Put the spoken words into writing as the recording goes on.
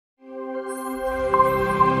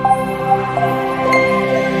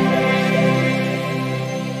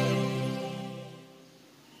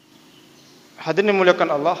Hadirin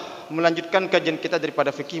dimuliakan Allah, melanjutkan kajian kita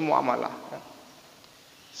daripada fikih muamalah.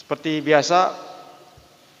 Seperti biasa,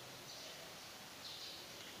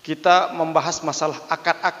 kita membahas masalah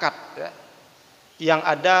akad-akad yang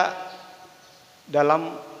ada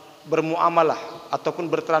dalam bermuamalah ataupun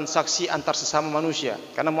bertransaksi antar sesama manusia.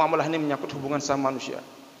 Karena muamalah ini menyangkut hubungan sama manusia.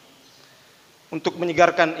 Untuk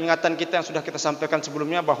menyegarkan ingatan kita yang sudah kita sampaikan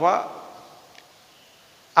sebelumnya bahwa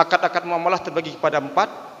akad-akad muamalah terbagi kepada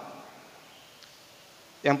 4.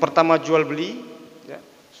 Yang pertama jual beli, ya,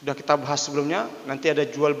 sudah kita bahas sebelumnya. Nanti ada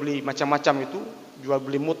jual beli macam-macam itu, jual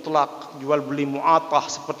beli mutlak, jual beli mu'atah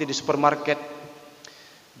seperti di supermarket,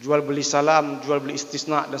 jual beli salam, jual beli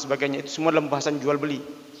istisna dan sebagainya. Itu semua dalam bahasan jual beli.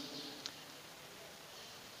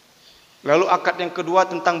 Lalu akad yang kedua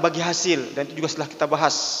tentang bagi hasil, dan itu juga setelah kita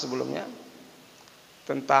bahas sebelumnya,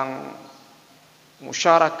 tentang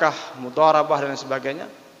musyarakah, mudharabah dan sebagainya.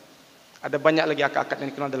 Ada banyak lagi akad-akad yang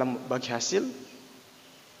dikenal dalam bagi hasil.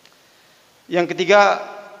 Yang ketiga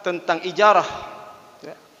tentang ijarah,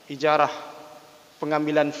 ya, ijarah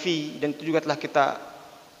pengambilan fee, dan itu juga telah kita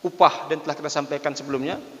upah dan telah kita sampaikan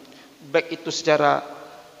sebelumnya, baik itu secara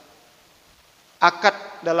akad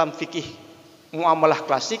dalam fikih muamalah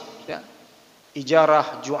klasik, ya,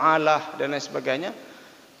 ijarah, jualah dan lain sebagainya,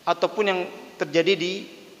 ataupun yang terjadi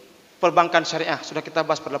di perbankan syariah, sudah kita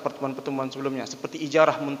bahas pada pertemuan-pertemuan sebelumnya, seperti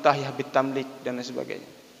ijarah muntahiyah bitamlik dan lain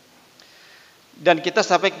sebagainya. Dan kita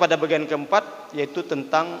sampai kepada bagian keempat, yaitu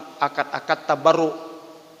tentang akad-akad tabarru.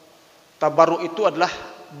 Tabarru itu adalah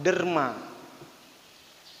derma.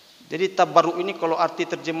 Jadi tabarru ini kalau arti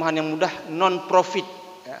terjemahan yang mudah, non profit,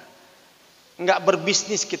 ya. Enggak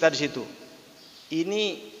berbisnis kita di situ. Ini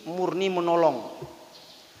murni menolong,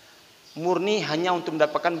 murni hanya untuk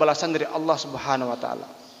mendapatkan balasan dari Allah Subhanahu Wa Taala.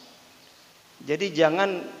 Jadi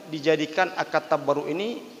jangan dijadikan akad tabarru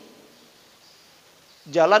ini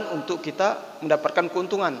jalan untuk kita mendapatkan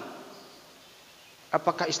keuntungan.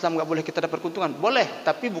 Apakah Islam nggak boleh kita dapat keuntungan? Boleh,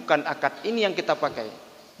 tapi bukan akad ini yang kita pakai.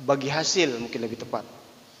 Bagi hasil mungkin lebih tepat.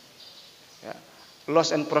 Ya.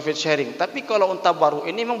 Loss and profit sharing. Tapi kalau untuk tabarru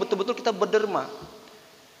ini memang betul-betul kita berderma.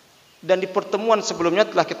 Dan di pertemuan sebelumnya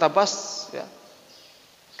telah kita bahas, ya.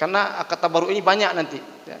 Karena akad tabarru ini banyak nanti,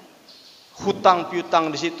 ya. Hutang piutang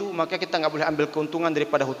di situ, maka kita nggak boleh ambil keuntungan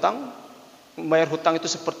daripada hutang. Membayar hutang itu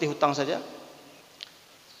seperti hutang saja.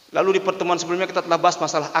 Lalu di pertemuan sebelumnya kita telah bahas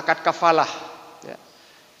masalah akad kafalah, ya.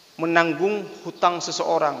 Menanggung hutang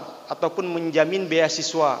seseorang, ataupun menjamin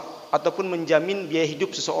beasiswa, ataupun menjamin biaya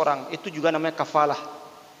hidup seseorang, itu juga namanya kafalah.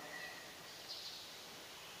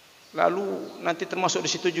 Lalu nanti termasuk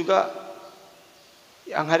di situ juga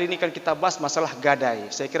yang hari ini kan kita bahas masalah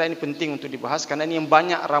gadai. Saya kira ini penting untuk dibahas karena ini yang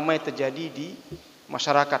banyak ramai terjadi di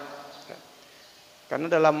masyarakat.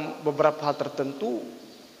 Karena dalam beberapa hal tertentu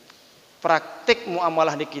praktik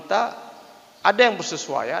muamalah di kita ada yang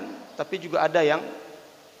bersesuaian, tapi juga ada yang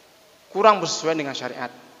kurang bersesuaian dengan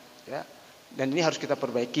syariat, ya. Dan ini harus kita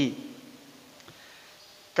perbaiki.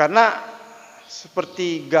 Karena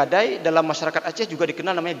seperti gadai dalam masyarakat Aceh juga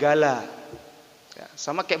dikenal namanya gala, ya,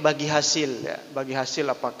 sama kayak bagi hasil, ya. Bagi hasil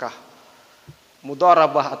apakah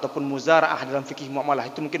mudharabah ataupun muzara'ah dalam fikih muamalah,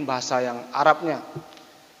 itu mungkin bahasa yang Arabnya.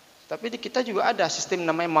 Tapi di kita juga ada sistem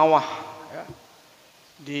namanya mawah, ya.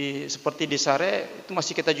 Seperti di Sare itu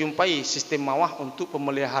masih kita jumpai sistem mawah untuk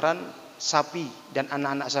pemeliharaan sapi dan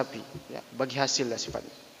anak-anak sapi, ya, bagi hasil lah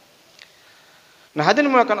sifatnya. Nah,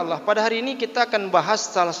 hadirin dimuliakan Allah, pada hari ini kita akan bahas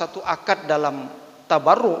salah satu akad dalam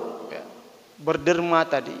tabarru, ya, berderma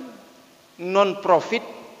tadi, non profit,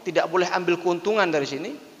 tidak boleh ambil keuntungan dari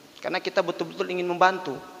sini karena kita betul-betul ingin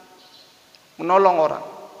membantu, menolong orang.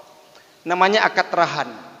 Namanya akad rahan,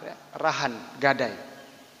 ya, rahan, gadai.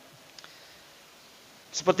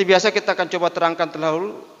 Seperti biasa kita akan coba terangkan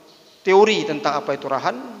terlebih teori tentang apa itu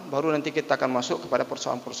rahan, baru nanti kita akan masuk kepada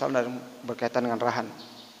persoalan-persoalan yang berkaitan dengan rahan.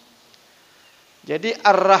 Jadi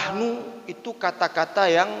ar-rahnu itu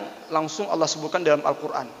kata-kata yang langsung Allah sebutkan dalam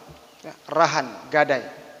Al-Quran, ya, rahan, gadai.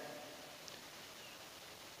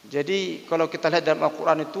 Jadi kalau kita lihat dalam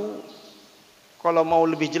Al-Quran itu, kalau mau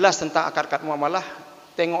lebih jelas tentang akad-akad muamalah,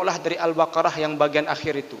 tengoklah dari Al-Baqarah yang bagian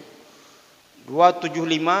akhir itu,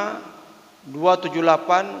 275,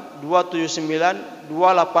 278, 279,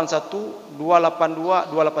 281, 282,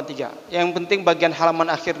 283. Yang penting bagian halaman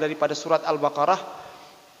akhir daripada surat Al-Baqarah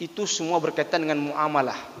itu semua berkaitan dengan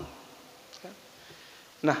muamalah.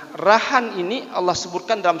 Nah, rahan ini Allah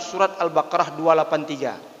sebutkan dalam surat Al-Baqarah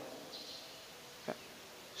 283.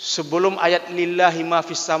 Sebelum ayat lillahi ma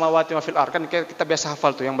fis samawati wa fil ardh, kan kita biasa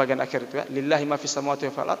hafal tuh yang bagian akhir itu, ya, lillahi ma fis samawati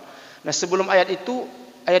wa fil ardh. Nah, sebelum ayat itu,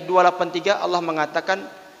 ayat 283 Allah mengatakan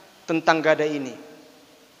tentang gadai ini.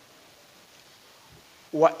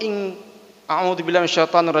 Wa in A'udzubillahi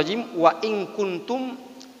minasyaitonir rajim. Wa in kuntum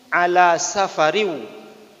ala safariw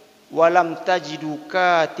wa lam tajidu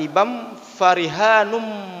katibam farihanum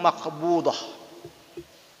maqbudah.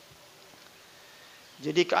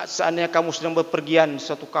 Jadi seandainya kamu sedang bepergian di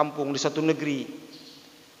suatu kampung, di suatu negeri,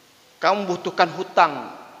 kamu membutuhkan hutang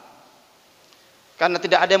karena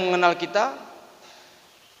tidak ada yang mengenal kita,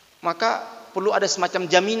 maka perlu ada semacam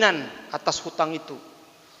jaminan atas hutang itu.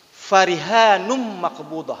 Farihanum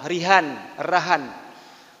maqbudah, rihan, rahan.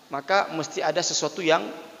 Maka mesti ada sesuatu yang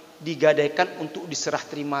digadaikan untuk diserah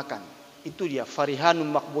terimakan. Itu dia, farihanum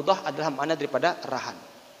maqbudah adalah makna daripada rahan.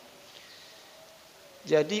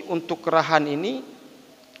 Jadi untuk rahan ini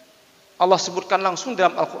Allah sebutkan langsung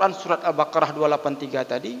dalam Al-Quran surat Al-Baqarah 283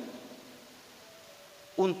 tadi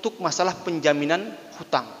untuk masalah penjaminan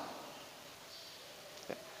hutang.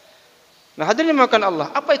 Nah, hadirin dimuliakan Allah,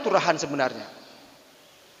 apa itu rahan sebenarnya?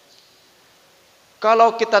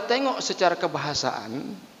 Kalau kita tengok secara kebahasaan,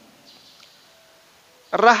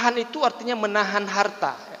 rahan itu artinya menahan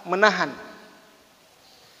harta, menahan.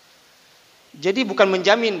 Jadi bukan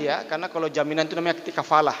menjamin dia, karena kalau jaminan itu namanya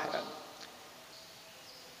kafalah.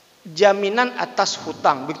 Jaminan atas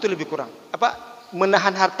hutang, begitu lebih kurang.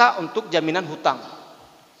 Menahan harta untuk jaminan hutang.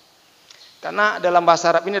 Karena dalam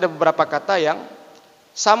bahasa Arab ini ada beberapa kata yang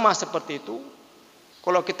sama seperti itu.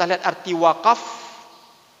 Kalau kita lihat arti wakaf,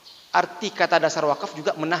 arti kata dasar wakaf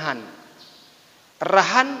juga menahan.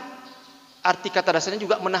 Rahan, arti kata dasarnya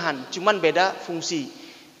juga menahan, cuman beda fungsi.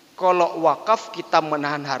 Kalau wakaf kita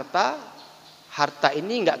menahan harta, harta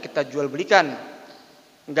ini enggak kita jual belikan,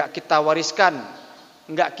 enggak kita wariskan,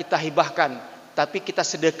 enggak kita hibahkan, tapi kita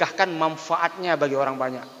sedekahkan manfaatnya bagi orang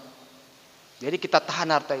banyak. Jadi kita tahan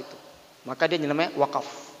harta itu. Maka dia namanya wakaf.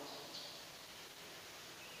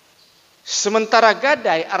 Sementara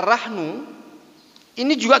gadai ar-rahnu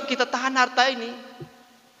ini juga kita tahan harta ini.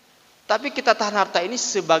 Tapi kita tahan harta ini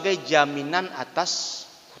sebagai jaminan atas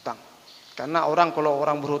hutang. Karena kalau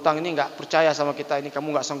orang berhutang ini enggak percaya sama kita, ini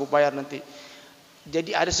kamu enggak sanggup bayar nanti.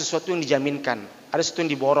 Jadi ada sesuatu yang dijaminkan, ada sesuatu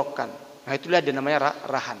yang diborokkan. Nah, itulah dia namanya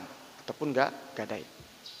rahan ataupun gadai.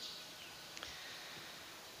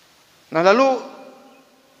 Nah, lalu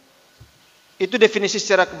itu definisi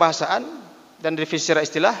secara kebahasaan dan definisi secara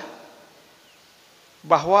istilah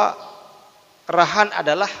bahwa rahan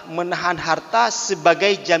adalah menahan harta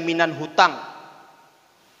sebagai jaminan hutang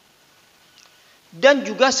dan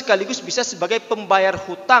juga sekaligus bisa sebagai pembayar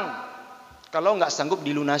hutang kalau nggak sanggup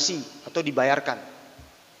dilunasi atau dibayarkan.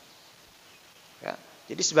 Ya.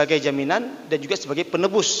 Jadi sebagai jaminan dan juga sebagai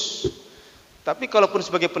penebus. Tapi kalaupun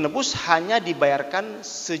sebagai penebus hanya dibayarkan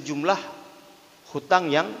sejumlah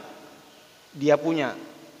hutang yang dia punya.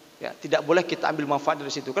 Ya, tidak boleh kita ambil manfaat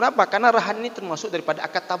dari situ. Kenapa? Karena rahan ini termasuk daripada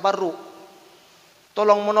akad tabarru.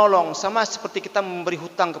 Tolong menolong, sama seperti kita memberi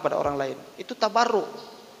hutang kepada orang lain. Itu tabarru.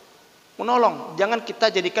 Menolong, jangan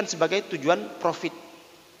kita jadikan sebagai tujuan profit.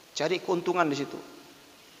 Cari keuntungan di situ.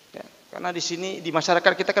 Ya, karena di sini di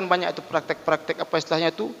masyarakat kita kan banyak itu praktek-praktek apa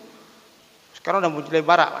istilahnya itu. Sekarang udah mulai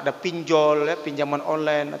barak, ada pinjol, ya, pinjaman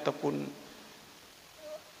online ataupun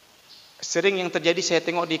sering yang terjadi saya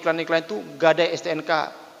tengok di iklan-iklan itu gadai STNK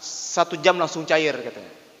 1 jam langsung cair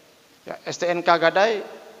katanya. Ya, STNK gadai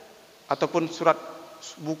ataupun surat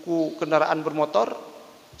buku kendaraan bermotor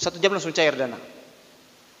 1 jam langsung cair dana.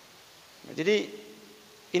 Nah, jadi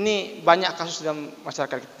ini banyak kasus dalam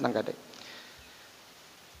masyarakat kita tentang gadai.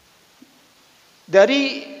 Dari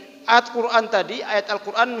ayat Quran tadi, ayat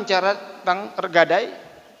Al-Quran bicara tentang gadai.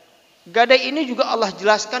 Gadai ini juga Allah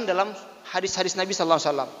jelaskan dalam hadis-hadis Nabi sallallahu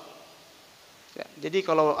alaihi wasallam. Ya, jadi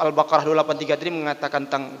kalau Al-Baqarah 283 tadi mengatakan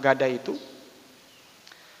tentang gadai itu,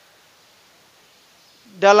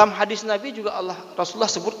 dalam hadis Nabi juga Rasulullah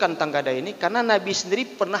sebutkan tentang gadai ini karena Nabi sendiri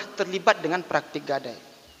pernah terlibat dengan praktik gadai.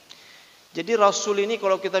 Jadi Rasul ini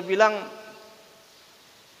kalau kita bilang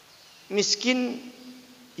miskin,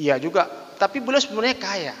 iya juga, tapi beliau sebenarnya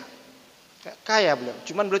kaya. Kaya beliau,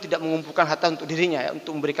 cuman beliau tidak mengumpulkan harta untuk dirinya, ya,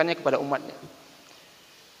 untuk memberikannya kepada umatnya.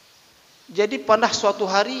 Jadi pernah suatu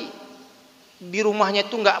hari di rumahnya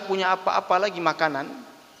itu nggak punya apa-apa lagi makanan,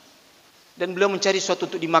 dan beliau mencari sesuatu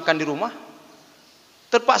untuk dimakan di rumah.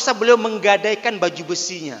 Terpaksa beliau menggadaikan baju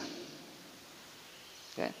besinya,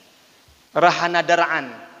 ya. Rahana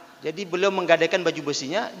dar'an. Jadi beliau menggadaikan baju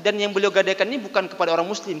besinya, dan yang beliau gadaikan ini bukan kepada orang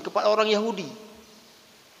Muslim, kepada orang Yahudi.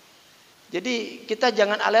 Jadi kita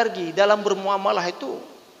jangan alergi dalam bermuamalah itu,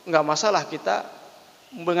 nggak masalah kita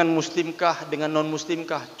dengan muslimkah, dengan non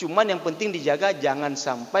muslimkah. Cuman yang penting dijaga jangan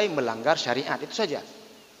sampai melanggar syariat, itu saja.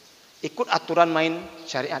 Ikut aturan main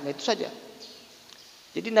syariat, itu saja.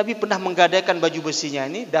 Jadi Nabi pernah menggadaikan baju besinya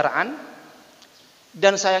ini dar'an,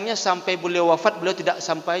 Dan sayangnya sampai beliau wafat, beliau tidak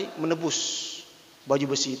sampai menebus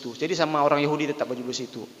baju besi itu. Jadi sama orang Yahudi tetap baju besi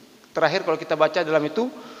itu. Terakhir kalau kita baca dalam itu,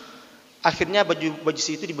 akhirnya baju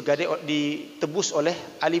besi itu ditebus oleh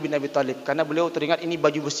Ali bin Abi Thalib. Karena beliau teringat ini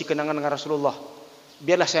baju besi kenangan dengan Rasulullah.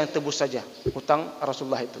 Biarlah saya yang tebus saja hutang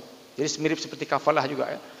Rasulullah itu. Jadi mirip seperti kafalah juga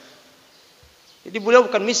ya. Jadi beliau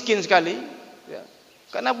bukan miskin sekali ya.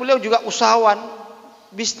 Karena beliau juga usahawan,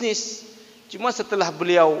 bisnis. Cuma setelah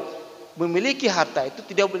beliau memiliki harta itu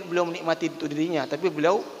tidak beliau menikmati untuk dirinya, tapi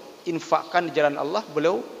beliau infakkan di jalan Allah,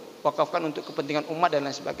 beliau wakafkan untuk kepentingan umat dan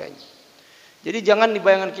lain sebagainya. Jadi jangan di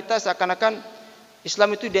bayangan kita seakan-akan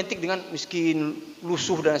Islam itu identik dengan miskin,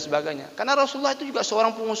 lusuh dan lain sebagainya. Karena Rasulullah itu juga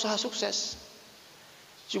seorang pengusaha sukses.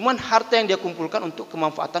 Cuman harta yang dia kumpulkan untuk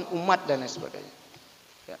kemanfaatan umat dan lain sebagainya.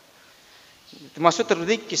 Ya. Termasuk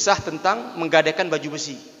terjadi kisah tentang menggadaikan baju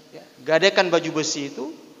besi. Ya. Gadaikan baju besi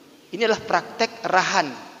itu ini adalah praktek rahan,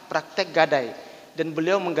 praktek gadai, dan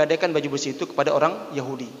beliau menggadaikan baju besi itu kepada orang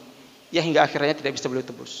Yahudi yang hingga akhirnya tidak bisa beliau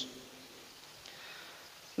tebus.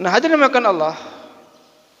 Nah, hadirin dimuliakan Allah,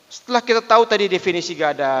 setelah kita tahu tadi definisi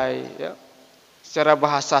gadai ya, secara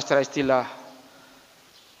bahasa, secara istilah,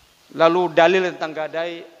 lalu dalil tentang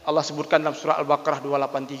gadai Allah sebutkan dalam surah Al-Baqarah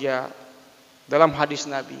 283, dalam hadis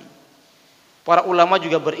Nabi. Para ulama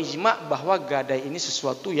juga berijma bahwa gadai ini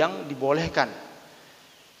sesuatu yang dibolehkan,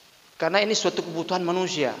 karena ini suatu kebutuhan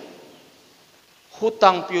manusia.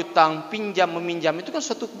 Hutang piutang, pinjam meminjam itu kan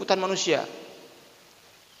suatu kebutuhan manusia.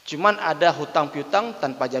 Cuman ada hutang piutang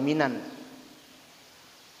tanpa jaminan.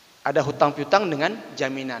 Ada hutang piutang dengan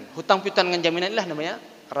jaminan. Hutang piutang dengan jaminan inilah namanya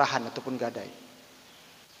rahan ataupun gadai.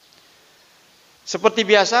 Seperti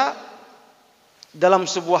biasa dalam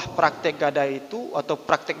sebuah praktek gadai itu atau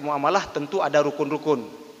praktek muamalah tentu ada rukun-rukun.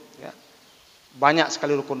 Ya. Banyak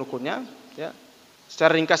sekali rukun-rukunnya. Ya.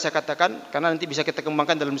 Secara ringkas saya katakan, karena nanti bisa kita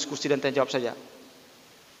kembangkan dalam diskusi dan tanya jawab saja.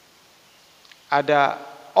 Ada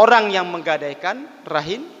orang yang menggadaikan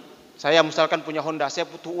rahin. Saya misalkan punya Honda, saya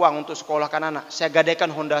butuh uang untuk sekolahkan anak, saya gadaikan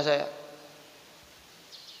Honda saya.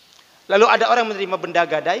 Lalu ada orang yang menerima benda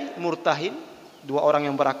gadai, murtahin, dua orang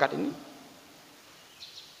yang berakad ini.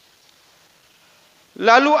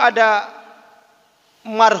 Lalu ada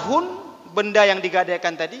marhun, benda yang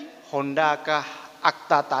digadaikan tadi, Honda kah,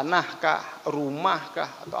 akta tanah kah, rumah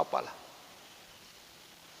kah, atau apalah.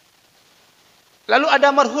 Lalu ada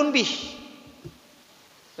marhun bih,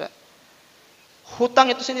 hutang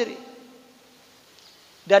itu sendiri.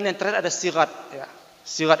 Dan yang terakhir ada sirat ya.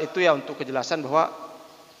 Sirat itu ya untuk kejelasan bahwa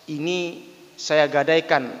ini saya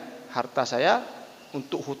gadaikan harta saya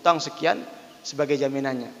untuk hutang sekian sebagai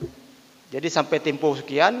jaminannya. Jadi sampai tempo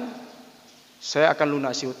sekian saya akan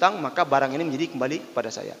lunasi hutang, maka barang ini menjadi kembali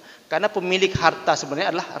kepada saya. Karena pemilik harta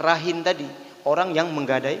sebenarnya adalah rahin tadi, orang yang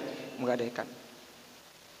menggadaikan.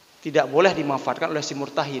 Tidak boleh dimanfaatkan oleh si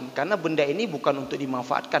murtahin, karena benda ini bukan untuk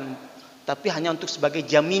dimanfaatkan, tapi hanya untuk sebagai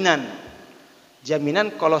jaminan.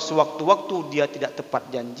 Jaminan kalau sewaktu-waktu dia tidak tepat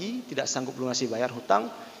janji, tidak sanggup lunasi bayar hutang,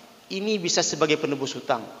 ini bisa sebagai penebus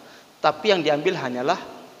hutang. Tapi yang diambil hanyalah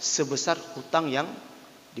sebesar hutang yang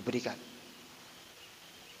diberikan.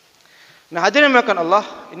 Nah, hadirin yang dimuliakan Allah,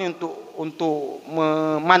 ini untuk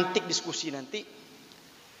memantik diskusi nanti.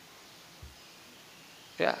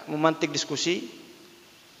 Ya, memantik diskusi.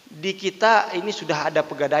 Di kita ini sudah ada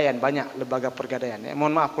pegadaian, banyak lembaga pegadaian. Ya.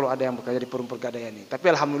 Mohon maaf kalau ada yang bekerja di perum pegadaian ini.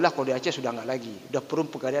 Tapi alhamdulillah kalau di Aceh sudah enggak lagi. Sudah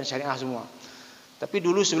perum pegadaian syariah semua. Tapi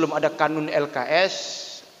dulu sebelum ada kanun LKS,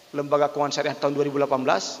 Lembaga Keuangan Syariah tahun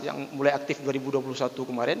 2018 yang mulai aktif 2021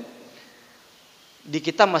 kemarin, di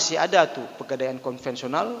kita masih ada tuh pegadaian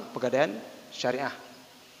konvensional, pegadaian syariah.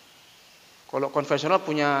 Kalau konvensional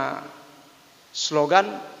punya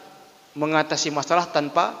slogan mengatasi masalah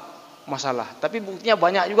tanpa masalah. Tapi buktinya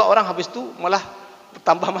banyak juga orang habis itu malah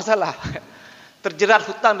tambah masalah. Terjerat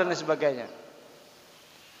hutang dan lain sebagainya.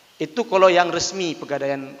 Itu kalau yang resmi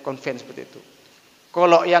pegadaian konven seperti itu.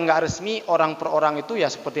 Kalau yang enggak resmi orang per orang itu ya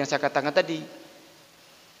seperti yang saya katakan tadi.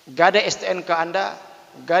 Gadai STNK Anda,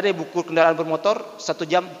 gadai buku kendaraan bermotor, 1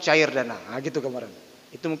 jam cair dana. Nah, gitu kemarin.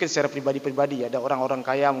 Itu mungkin secara pribadi-pribadi ya. Ada orang-orang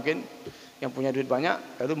kaya mungkin yang punya duit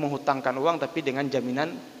banyak lalu menghutangkan uang tapi dengan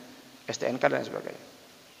jaminan STNK dan sebagainya.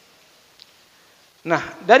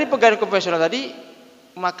 Nah, dari pegadaian konvensional tadi,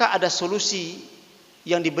 maka ada solusi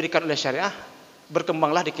yang diberikan oleh syariah,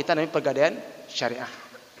 berkembanglah di kita namanya pegadaian syariah.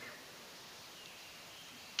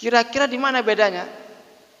 Kira-kira di mana bedanya?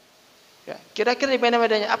 Ya, kira-kira di mana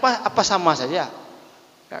bedanya? Apa sama saja?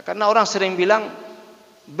 Ya, karena orang sering bilang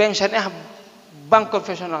bank syariah, bank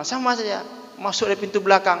konvensional sama saja, masuk dari pintu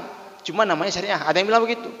belakang, cuma namanya syariah. Ada yang bilang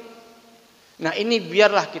begitu. Nah, ini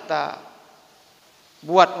biarlah kita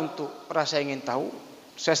buat untuk rasa ingin tahu,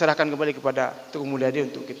 saya serahkan kembali kepada Tuku Mulyadi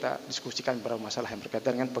untuk kita diskusikan beberapa masalah yang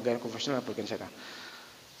berkaitan dengan pegawai konvensional dan pegawai syariah.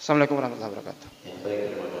 Assalamualaikum warahmatullahi wabarakatuh. Ya, baik,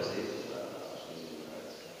 terima kasih Pak Husni Al Mubarak.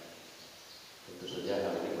 Tentu saja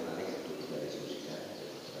hal ini menarik untuk kita diskusikan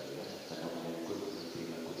karena menyangkut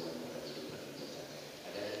perilaku dalam kehidupan kita.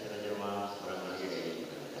 Ada terjemah orang lagi yang ingin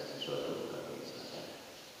menanyakan sesuatu, kami silakan.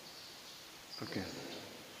 Oke.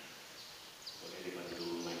 Boleh dibantu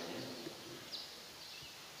mic-nya.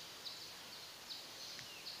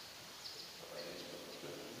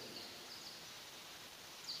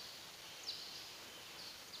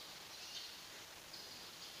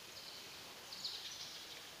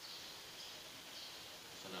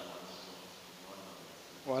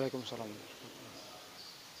 Waalaikumsalam.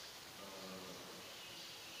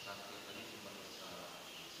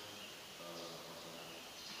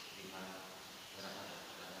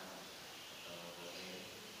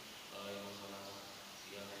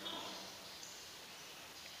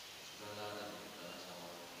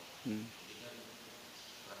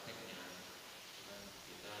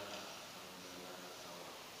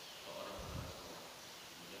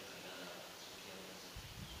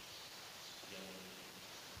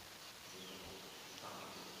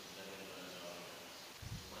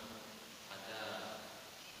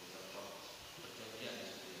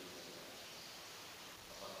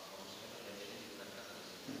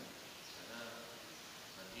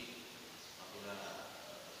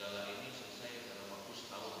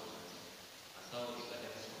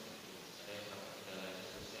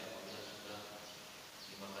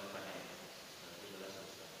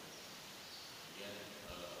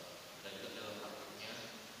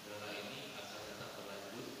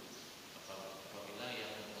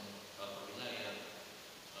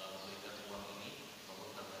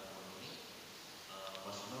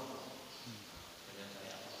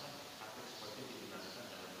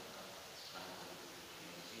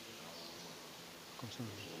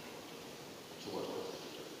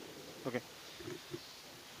 Oke.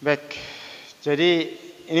 Baik. Jadi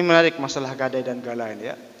ini menarik masalah gadai dan gala ini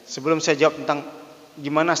ya. Sebelum saya jawab tentang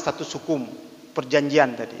gimana status hukum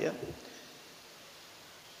perjanjian tadi ya.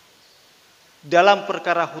 Dalam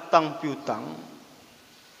perkara hutang piutang,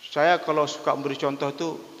 saya kalau suka memberi contoh itu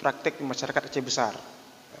praktek di masyarakat Aceh Besar.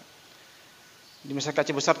 Di masyarakat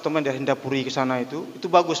Aceh Besar teman dari Hindapuri ke sana itu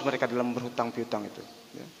bagus mereka dalam berhutang piutang itu.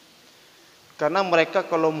 Ya. Karena mereka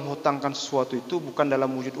kalau menghutangkan sesuatu itu bukan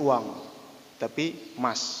dalam wujud uang, tapi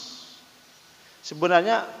emas.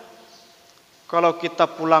 Sebenarnya kalau kita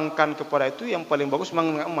pulangkan kepada itu yang paling bagus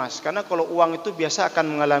memang emas, karena kalau uang itu biasa akan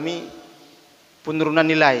mengalami penurunan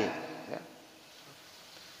nilai. Ya.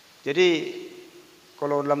 Jadi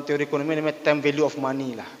kalau dalam teori ekonomi namanya time value of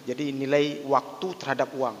money lah. Jadi nilai waktu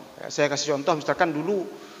terhadap uang. Ya, saya kasih contoh, misalkan dulu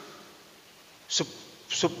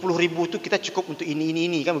 10.000 itu kita cukup untuk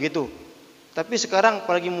ini kan begitu. Tapi sekarang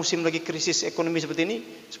apalagi musim lagi krisis ekonomi seperti ini,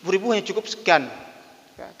 10.000 hanya cukup sekian.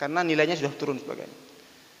 Ya, karena nilainya sudah turun sebagainya.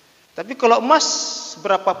 Tapi kalau emas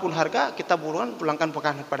berapapun harga, kita pulangkan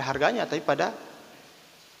bukan pada harganya, tapi pada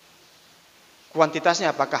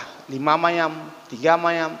kuantitasnya, apakah 5 mayam, 3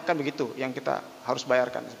 mayam, kan begitu yang kita harus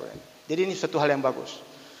bayarkan sebagainya. Jadi ini suatu hal yang bagus.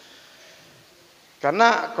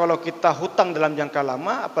 Karena kalau kita hutang dalam jangka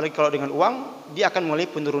lama, apalagi kalau dengan uang, dia akan mulai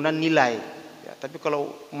penurunan nilai. Ya, tapi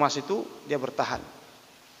kalau emas itu dia bertahan.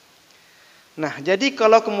 Nah, jadi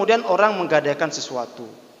kalau kemudian orang menggadaikan sesuatu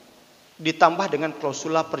ditambah dengan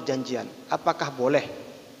klausula perjanjian, apakah boleh?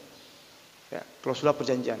 Ya, klausula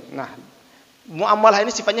perjanjian. Nah, muamalah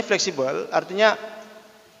ini sifatnya fleksibel, artinya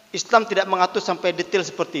Islam tidak mengatur sampai detail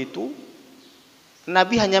seperti itu.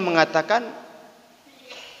 Nabi hanya mengatakan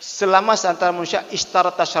selama seantara manusia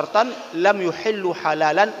istarata syartan lam yuhillu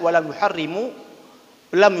halalan wa lam yuharrimu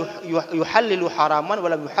lam yuhallilu haraman wa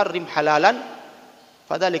lam yuharrim halalan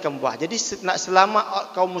fadzalika mubah. Jadi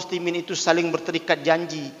selama kaum muslimin itu saling berterikat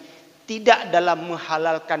janji tidak dalam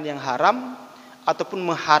menghalalkan yang haram ataupun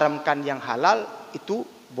mengharamkan yang halal, itu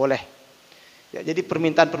boleh. Ya, jadi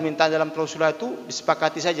permintaan-permintaan dalam klausula itu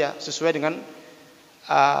disepakati saja sesuai dengan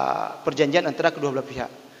perjanjian antara kedua belah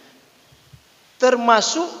pihak.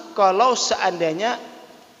 Termasuk kalau seandainya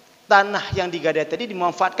tanah yang digadai tadi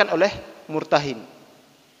dimanfaatkan oleh murtahin.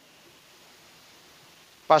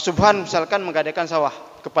 Pak Subhan misalkan menggadaikan sawah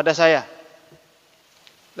kepada saya.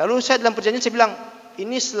 Lalu saya dalam perjanjian saya bilang,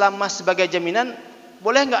 ini selama sebagai jaminan,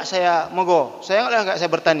 boleh nggak saya mogok? Boleh nggak saya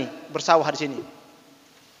bertani, bersawah di sini?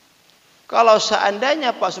 Kalau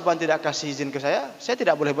seandainya Pak Subhan tidak kasih izin ke saya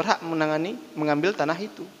tidak boleh berhak mengambil tanah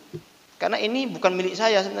itu. Karena ini bukan milik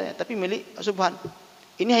saya sebenarnya, tapi milik Pak Subhan.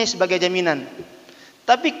 Ini hanya sebagai jaminan.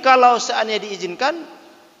 Tapi kalau seandainya diizinkan,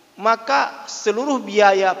 maka seluruh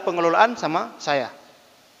biaya pengelolaan sama saya.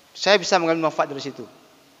 Saya bisa mengambil manfaat dari situ.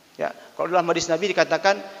 Ya, kalau dalam hadis Nabi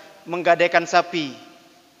dikatakan menggadaikan sapi,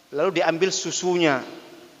 lalu diambil susunya.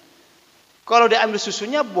 Kalau diambil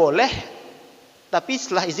susunya boleh, tapi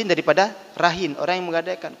setelah izin daripada rahin, orang yang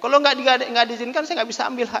menggadaikan. Kalau nggak diizinkan, saya nggak bisa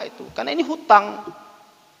ambil hak itu, karena ini hutang.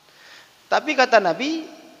 Tapi kata Nabi,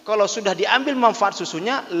 kalau sudah diambil manfaat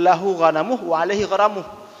susunya, lahu ghanamuh wa alaihi gharamuh.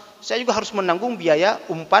 Saya juga harus menanggung biaya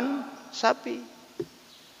umpan sapi.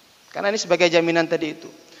 Karena ini sebagai jaminan tadi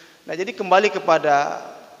itu. Nah, jadi kembali kepada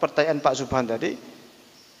pertanyaan Pak Subhan tadi,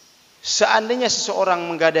 seandainya seseorang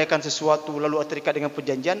menggadaikan sesuatu lalu terikat dengan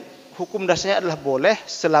perjanjian, hukum dasarnya adalah boleh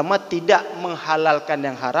selama tidak menghalalkan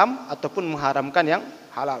yang haram ataupun mengharamkan yang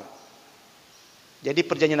halal. Jadi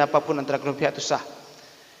perjanjian apapun antara kedua pihak itu sah.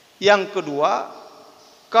 Yang kedua,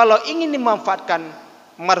 kalau ingin dimanfaatkan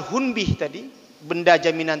marhun bih tadi, benda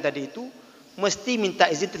jaminan tadi itu, mesti minta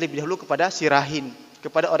izin terlebih dahulu kepada si rahin,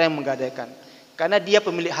 kepada orang yang menggadaikan. Karena dia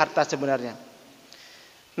pemilik harta sebenarnya.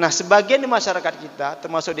 Nah, sebagian di masyarakat kita,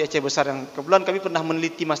 termasuk di Aceh Besar, yang kebetulan kami pernah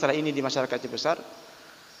meneliti masalah ini di masyarakat Aceh Besar,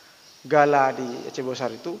 Gala di Aceh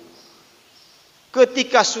Besar itu,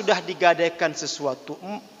 ketika sudah digadaikan sesuatu,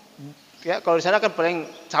 ya kalau di sana kan paling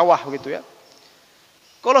sawah gitu ya.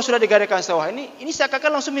 Kalau sudah digadaikan sawah ini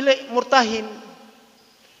seakan-akan langsung milik murtahin.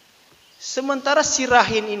 Sementara si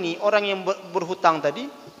rahin ini, orang yang berhutang tadi,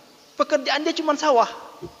 pekerjaan dia cuma sawah.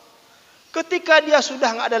 Ketika dia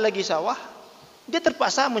sudah nggak ada lagi sawah, dia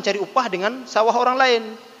terpaksa mencari upah dengan sawah orang lain.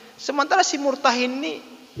 Sementara si murtahin ini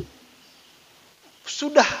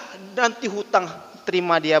sudah nanti hutang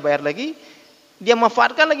terima dia bayar lagi, dia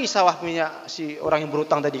manfaatkan lagi sawah punya si orang yang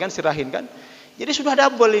berhutang tadi kan, si rahin kan. Jadi sudah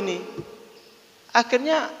double ini.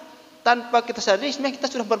 Akhirnya tanpa kita sadari sebenarnya kita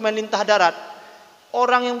sudah bermain lintah darat.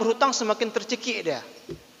 Orang yang berhutang semakin tercekik dia.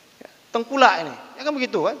 Tengkulak ini. Ya kan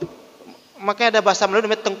begitu kan? Makanya ada bahasa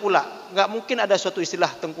Melayu namanya tengkulak. Enggak mungkin ada suatu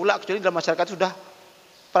istilah tengkulak kecuali dalam masyarakat sudah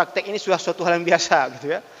praktek ini sudah suatu hal yang biasa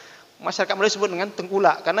gitu ya. Masyarakat Melayu sebut dengan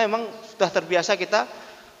tengkulak karena memang sudah terbiasa kita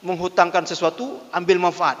menghutangkan sesuatu ambil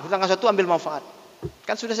manfaat. Hutangkan sesuatu ambil manfaat.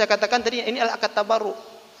 Kan sudah saya katakan tadi ini adalah akad tabarru.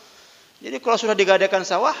 Jadi kalau sudah digadaikan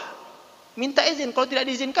sawah, minta izin. Kalau tidak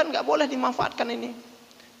diizinkan, nggak boleh dimanfaatkan ini.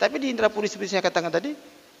 Tapi di indrapuri seperti saya katakan tadi,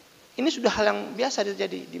 ini sudah hal yang biasa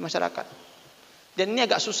terjadi di masyarakat. Dan ini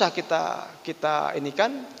agak susah kita ini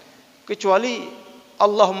kan, kecuali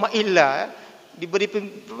Allahumma illa diberi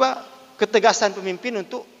ketegasan pemimpin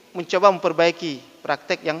untuk mencoba memperbaiki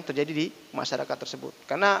praktek yang terjadi di masyarakat tersebut.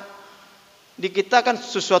 Karena di kita kan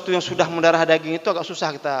sesuatu yang sudah mendarah daging itu agak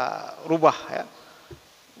susah kita rubah ya.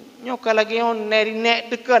 Nyoka lagi yang dari nek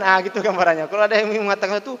dekan, gitu gambarannya. Kalau ada yang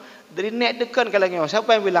mengatakan itu dari nek dekan kalau lagi,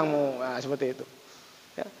 siapa yang bilang mau seperti itu?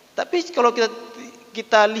 Ya. Tapi kalau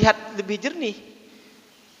kita lihat lebih jernih,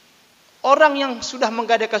 orang yang sudah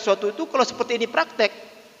menggadaikan sesuatu itu kalau seperti ini praktek,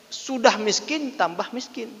 sudah miskin tambah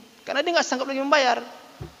miskin, karena dia nggak sanggup lagi membayar.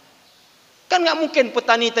 Kan nggak mungkin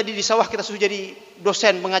petani tadi di sawah kita suruh jadi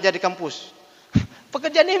dosen mengajar di kampus.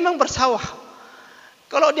 Pekerjaannya memang bersawah.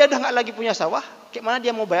 Kalau dia udah nggak lagi punya sawah, kayak mana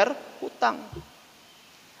dia mau bayar hutang?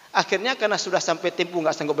 Akhirnya karena sudah sampai tempuh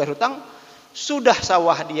nggak sanggup bayar hutang, sudah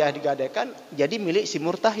sawah dia digadaikan jadi milik si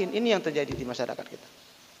murtahin. Ini yang terjadi di masyarakat kita.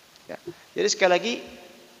 Ya. Jadi sekali lagi,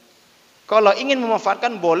 kalau ingin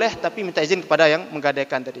memanfaatkan boleh, tapi minta izin kepada yang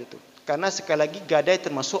menggadaikan tadi itu. Karena sekali lagi gadai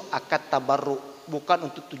termasuk akad tabarru,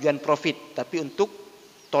 bukan untuk tujuan profit, tapi untuk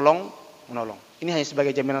tolong menolong. Ini hanya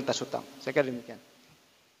sebagai jaminan atas hutang. Saya kira demikian.